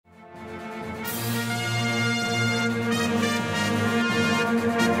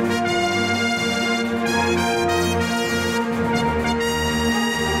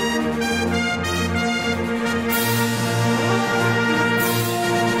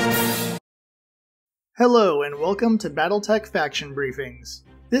Hello and welcome to BattleTech Faction Briefings.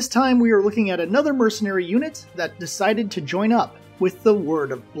 This time we are looking at another mercenary unit that decided to join up with the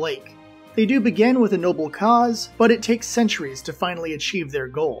Word of Blake. They do begin with a noble cause, but it takes centuries to finally achieve their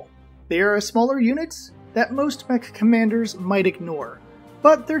goal. They are a smaller unit that most mech commanders might ignore,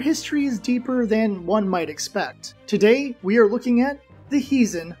 but their history is deeper than one might expect. Today we are looking at the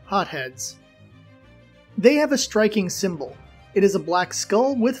Hsien Hotheads. They have a striking symbol. It is a black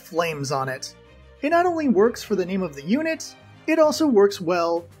skull with flames on it. It not only works for the name of the unit, it also works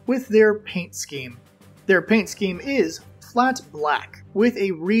well with their paint scheme. Their paint scheme is flat black, with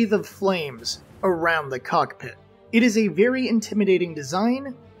a wreath of flames around the cockpit. It is a very intimidating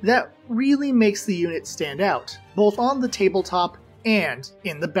design that really makes the unit stand out, both on the tabletop and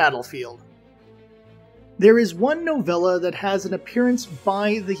in the battlefield. There is one novella that has an appearance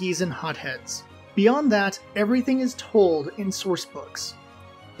by the Hsien Hotheads. Beyond that, everything is told in sourcebooks.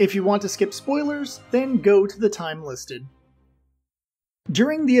 If you want to skip spoilers, then go to the time listed.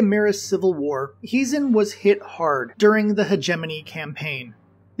 During the Ameris Civil War, Hsien was hit hard during the Hegemony campaign.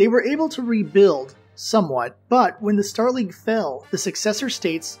 They were able to rebuild somewhat, but when the Star League fell, the successor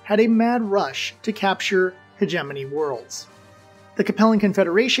states had a mad rush to capture Hegemony worlds. The Capellan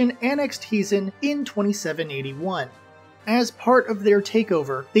Confederation annexed Hsien in 2781. As part of their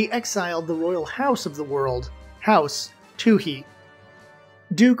takeover, they exiled the royal house of the world, House Tuhi.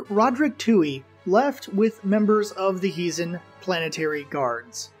 Duke Roderick Tui left with members of the Hsien Planetary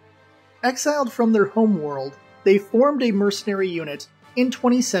Guards. Exiled from their homeworld, they formed a mercenary unit in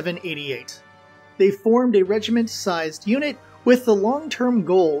 2788. They formed a regiment-sized unit with the long-term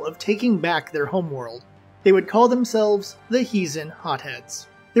goal of taking back their homeworld. They would call themselves the Hsien Hotheads.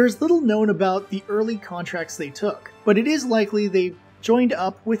 There is little known about the early contracts they took, but it is likely they joined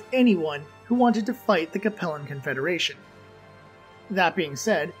up with anyone who wanted to fight the Capellan Confederation. That being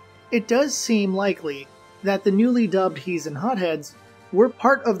said, it does seem likely that the newly dubbed Hsien Hotheads were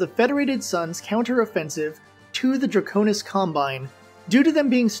part of the Federated Sun's counter-offensive to the Draconis Combine due to them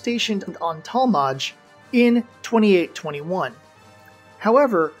being stationed on Talmage in 2821.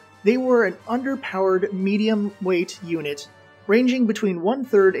 However, they were an underpowered medium-weight unit ranging between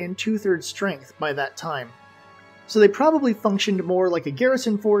 1/3 and 2/3 strength by that time. So they probably functioned more like a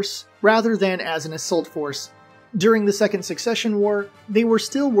garrison force rather than as an assault force. During the Second Succession War, they were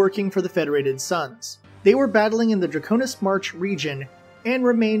still working for the Federated Suns. They were battling in the Draconis March region and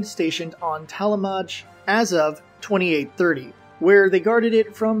remained stationed on Talmage as of 2830, where they guarded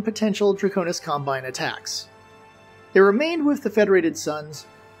it from potential Draconis Combine attacks. They remained with the Federated Suns,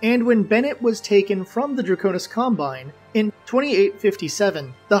 and when Bennett was taken from the Draconis Combine in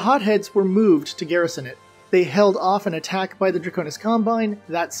 2857, the Hotheads were moved to garrison it. They held off an attack by the Draconis Combine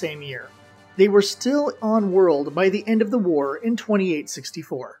that same year. They were still on world by the end of the war in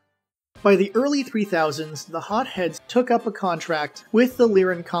 2864. By the early 3000s, the Hotheads took up a contract with the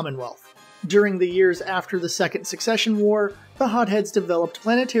Lyran Commonwealth. During the years after the Second Succession War, the Hotheads developed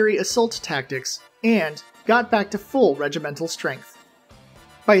planetary assault tactics and got back to full regimental strength.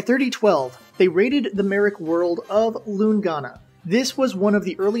 By 3012, they raided the Merrick world of Lungana. This was one of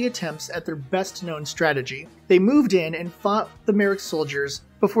the early attempts at their best-known strategy. They moved in and fought the Merrick soldiers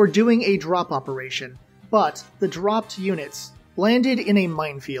before doing a drop operation, but the dropped units landed in a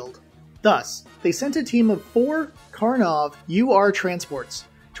minefield. Thus, they sent a team of 4 Karnov UR transports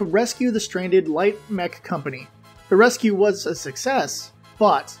to rescue the stranded light mech company. The rescue was a success,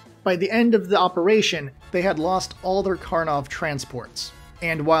 but by the end of the operation, they had lost all their Karnov transports.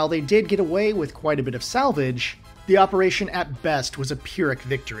 And while they did get away with quite a bit of salvage, the operation at best was a Pyrrhic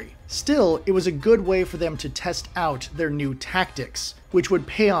victory. Still, it was a good way for them to test out their new tactics, which would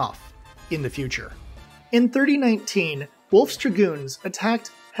pay off in the future. In 3019, Wolf's Dragoons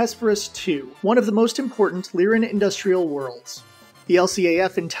attacked Hesperus II, one of the most important Lyran industrial worlds. The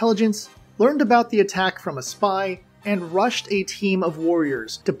LCAF intelligence learned about the attack from a spy and rushed a team of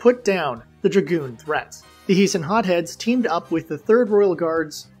warriors to put down the Dragoon threat. The Hsien Hotheads teamed up with the 3rd Royal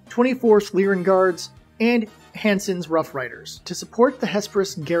Guards, 24th Lyran Guards, and Hansen's Rough Riders to support the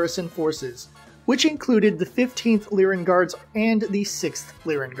Hesperus garrison forces, which included the 15th Lyran Guards and the 6th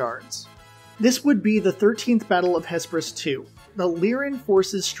Lyran Guards. This would be the 13th Battle of Hesperus II. The Lyran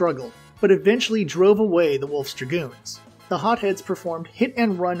forces struggled, but eventually drove away the Wolf's Dragoons. The Hotheads performed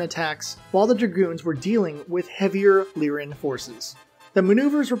hit-and-run attacks while the Dragoons were dealing with heavier Lyran forces. The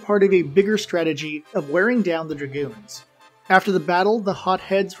maneuvers were part of a bigger strategy of wearing down the Dragoons. After the battle, the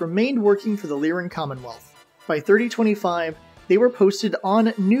Hotheads remained working for the Lyran Commonwealth. By 3025, they were posted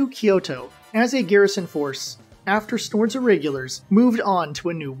on New Kyoto as a garrison force after Snored's Irregulars moved on to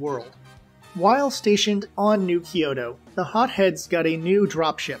a new world. While stationed on New Kyoto, the Hotheads got a new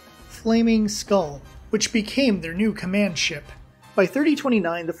dropship, Flaming Skull. which became their new command ship. By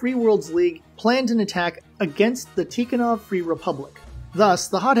 3029, the Free Worlds League planned an attack against the Tikhonov Free Republic. Thus,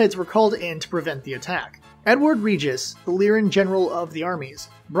 the Hotheads were called in to prevent the attack. Edward Regis, the Lyran general of the armies,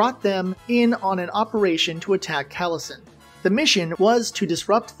 brought them in on an operation to attack Callison. The mission was to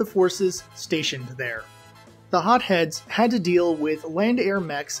disrupt the forces stationed there. The Hotheads had to deal with land-air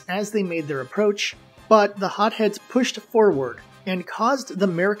mechs as they made their approach, but the Hotheads pushed forward and caused the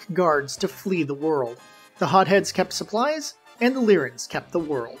Merrick Guards to flee the world. The Hotheads kept supplies, and the Lyrans kept the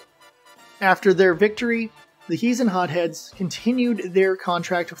world. After their victory, the Hsien Hotheads continued their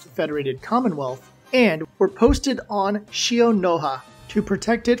contract with the Federated Commonwealth and were posted on Hsien to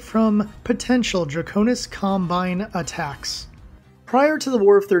protect it from potential Draconis Combine attacks. Prior to the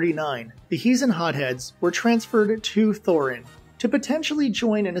War of 39, the Hsien Hotheads were transferred to Thorin to potentially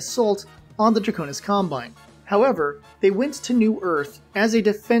join an assault on the Draconis Combine. However, they went to New Earth as a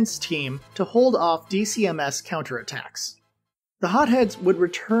defense team to hold off DCMS counterattacks. The Hotheads would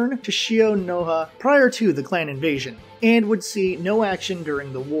return to Hsien prior to the clan invasion, and would see no action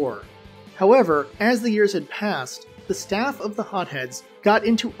during the war. However, as the years had passed, the staff of the Hotheads got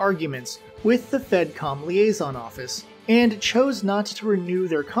into arguments with the FedCom Liaison Office, and chose not to renew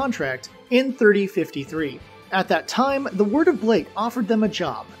their contract in 3053. At that time, the Word of Blake offered them a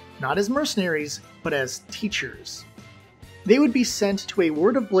job, not as mercenaries, but as teachers. They would be sent to a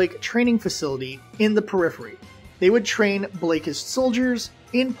Word of Blake training facility in the periphery. They would train Blakist soldiers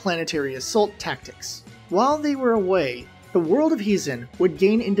in planetary assault tactics. While they were away, the world of Hsien would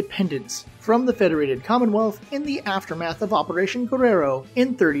gain independence from the Federated Commonwealth in the aftermath of Operation Guerrero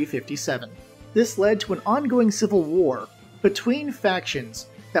in 3057. This led to an ongoing civil war between factions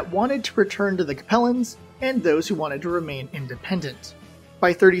that wanted to return to the Capellans and those who wanted to remain independent.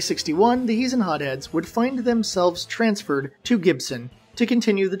 By 3061, the Hsien Hotheads would find themselves transferred to Gibson to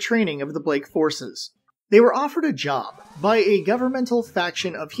continue the training of the Blake forces. They were offered a job by a governmental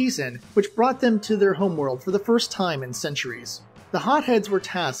faction of Hsien, which brought them to their homeworld for the first time in centuries. The Hotheads were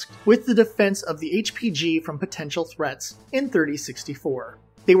tasked with the defense of the HPG from potential threats in 3064.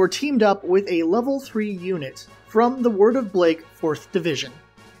 They were teamed up with a level 3 unit from the Word of Blake 4th Division.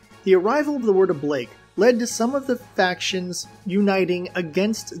 The arrival of the Word of Blake led to some of the factions uniting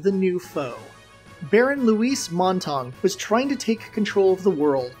against the new foe. Baron Luis Montong was trying to take control of the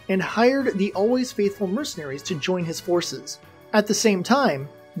world and hired the always faithful mercenaries to join his forces. At the same time,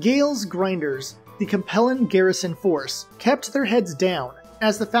 Gale's Grinders, the Capellan garrison force, kept their heads down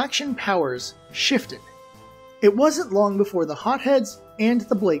as the faction powers shifted. It wasn't long before the Hotheads and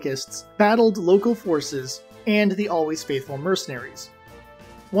the Blakists battled local forces and the always faithful mercenaries.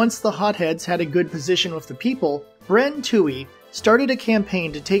 Once the Hotheads had a good position with the people, Bren Tui started a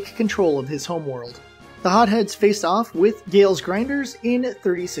campaign to take control of his homeworld. The Hotheads faced off with Gale's Grinders in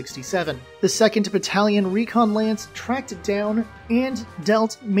 3067. The 2nd Battalion Recon Lance tracked down and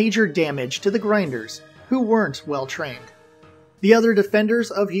dealt major damage to the Grinders, who weren't well trained. The other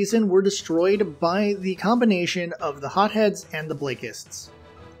defenders of Hsien were destroyed by the combination of the Hotheads and the Blakists.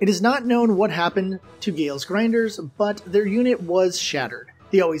 It is not known what happened to Gale's Grinders, but their unit was shattered.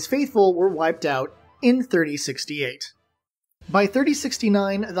 The Always Faithful were wiped out in 3068. By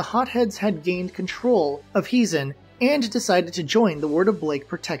 3069, the Hotheads had gained control of Hsien and decided to join the Word of Blake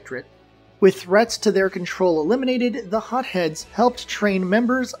Protectorate. With threats to their control eliminated, the Hotheads helped train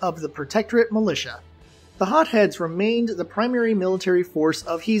members of the Protectorate militia. The Hotheads remained the primary military force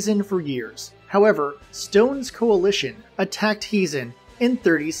of Hsien for years. However, Stone's coalition attacked Hsien in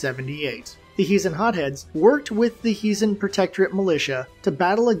 3078. The Hsien Hotheads worked with the Hsien Protectorate militia to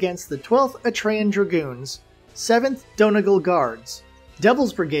battle against the 12th Atrean Dragoons, 7th Donegal Guards,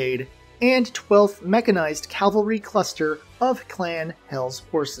 Devil's Brigade, and 12th Mechanized Cavalry Cluster of Clan Hell's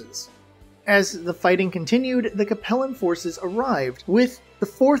Horses. As the fighting continued, the Capellan forces arrived with the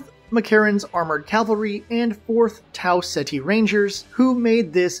 4th Macaron's Armored Cavalry and 4th Tau Ceti Rangers, who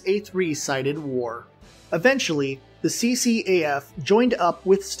made this a 3-sided war. Eventually, the CCAF joined up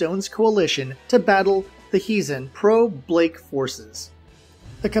with Stone's coalition to battle the Hsien pro-Blake forces.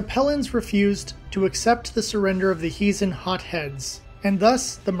 The Capellans refused to accept the surrender of the Hsien Hotheads, and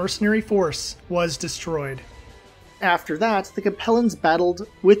thus the mercenary force was destroyed. After that, the Capellans battled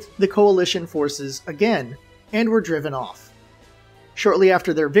with the coalition forces again, and were driven off. Shortly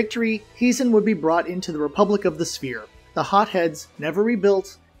after their victory, Hsien would be brought into the Republic of the Sphere. The Hotheads never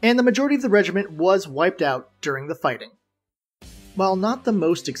rebuilt, and the majority of the regiment was wiped out during the fighting. While not the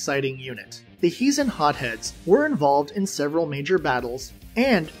most exciting unit, the Hsien Hotheads were involved in several major battles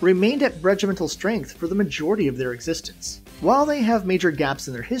and remained at regimental strength for the majority of their existence. While they have major gaps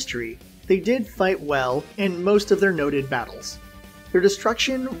in their history, they did fight well in most of their noted battles. Their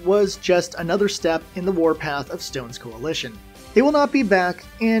destruction was just another step in the warpath of Stone's coalition. They will not be back,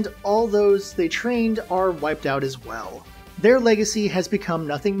 and all those they trained are wiped out as well. Their legacy has become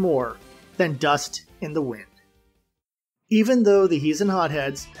nothing more than dust in the wind. Even though the Hsien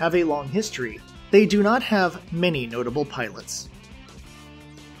Hotheads have a long history, they do not have many notable pilots.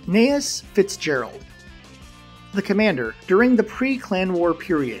 Gnaeus Fitzgerald, the commander during the pre-Clan War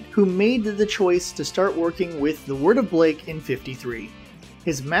period who made the choice to start working with the Word of Blake in 53.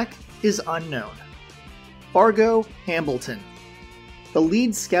 His mech is unknown. Fargo Hambleton, the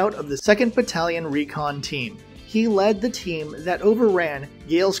lead scout of the 2nd Battalion Recon Team. He led the team that overran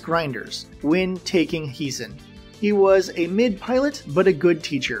Gale's Grinders when taking Hsien. He was a mid-pilot but a good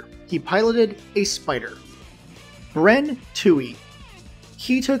teacher. He piloted a Spider. Bren Tui.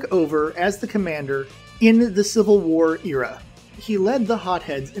 He took over as the commander in the Civil War era. He led the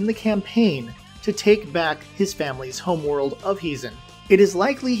Hotheads in the campaign to take back his family's homeworld of Hsien. It is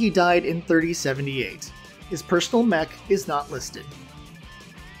likely he died in 3078. His personal mech is not listed.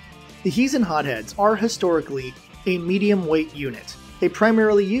 The Hsien Hotheads are historically a medium-weight unit. They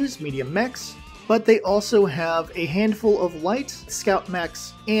primarily use medium mechs, but they also have a handful of light scout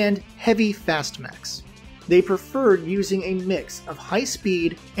mechs and heavy fast mechs. They preferred using a mix of high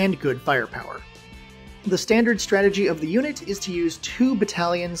speed and good firepower. The standard strategy of the unit is to use 2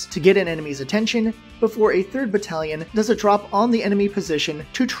 battalions to get an enemy's attention before a 3rd battalion does a drop on the enemy position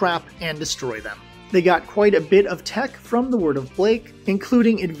to trap and destroy them. They got quite a bit of tech from the Word of Blake,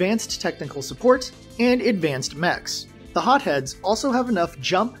 including advanced technical support and advanced mechs. The Hotheads also have enough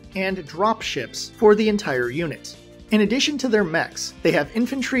jump and drop ships for the entire unit. In addition to their mechs, they have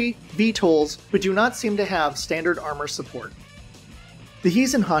infantry, VTOLs, but do not seem to have standard armor support. The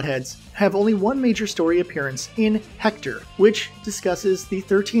Hsien Hotheads have only one major story appearance in Hector, which discusses the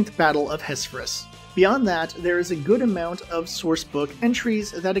 13th Battle of Hesperus. Beyond that, there is a good amount of sourcebook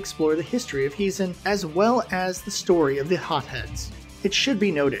entries that explore the history of Hsien as well as the story of the Hotheads. It should be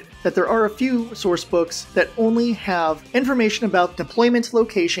noted that there are a few sourcebooks that only have information about deployment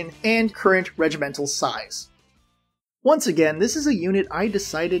location and current regimental size. Once again, this is a unit I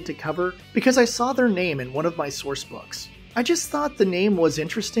decided to cover because I saw their name in one of my sourcebooks. I just thought the name was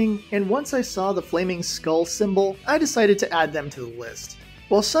interesting, and once I saw the flaming skull symbol, I decided to add them to the list.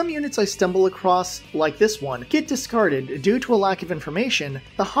 While some units I stumble across, like this one, get discarded due to a lack of information,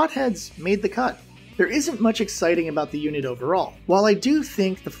 the Hotheads made the cut. There isn't much exciting about the unit overall. While I do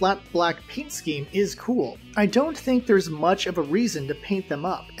think the flat black paint scheme is cool, I don't think there's much of a reason to paint them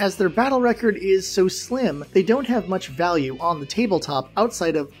up, as their battle record is so slim they don't have much value on the tabletop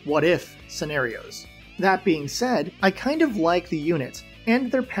outside of what-if scenarios. That being said, I kind of like the unit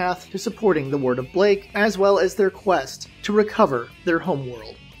and their path to supporting the Word of Blake, as well as their quest to recover their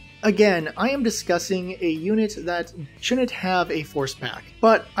homeworld. Again, I am discussing a unit that shouldn't have a force pack,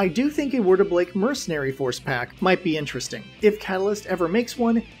 but I do think a Word of Blake mercenary force pack might be interesting. If Catalyst ever makes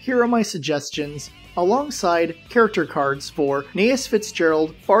one, here are my suggestions, alongside character cards for Gnaeus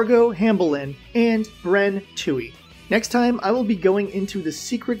Fitzgerald, Fargo Hambleton, and Bren Tui. Next time, I will be going into the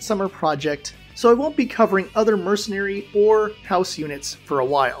Secret Summer Project, so I won't be covering other mercenary or house units for a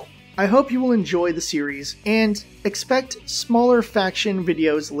while. I hope you will enjoy the series, and expect smaller faction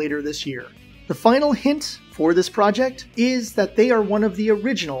videos later this year. The final hint for this project is that they are one of the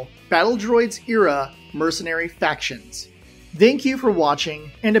original Battle Droids era mercenary factions. Thank you for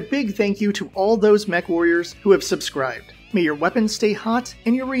watching, and a big thank you to all those mech warriors who have subscribed. May your weapons stay hot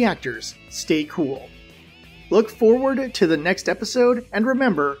and your reactors stay cool. Look forward to the next episode, and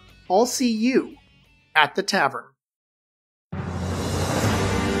remember, I'll see you at the tavern.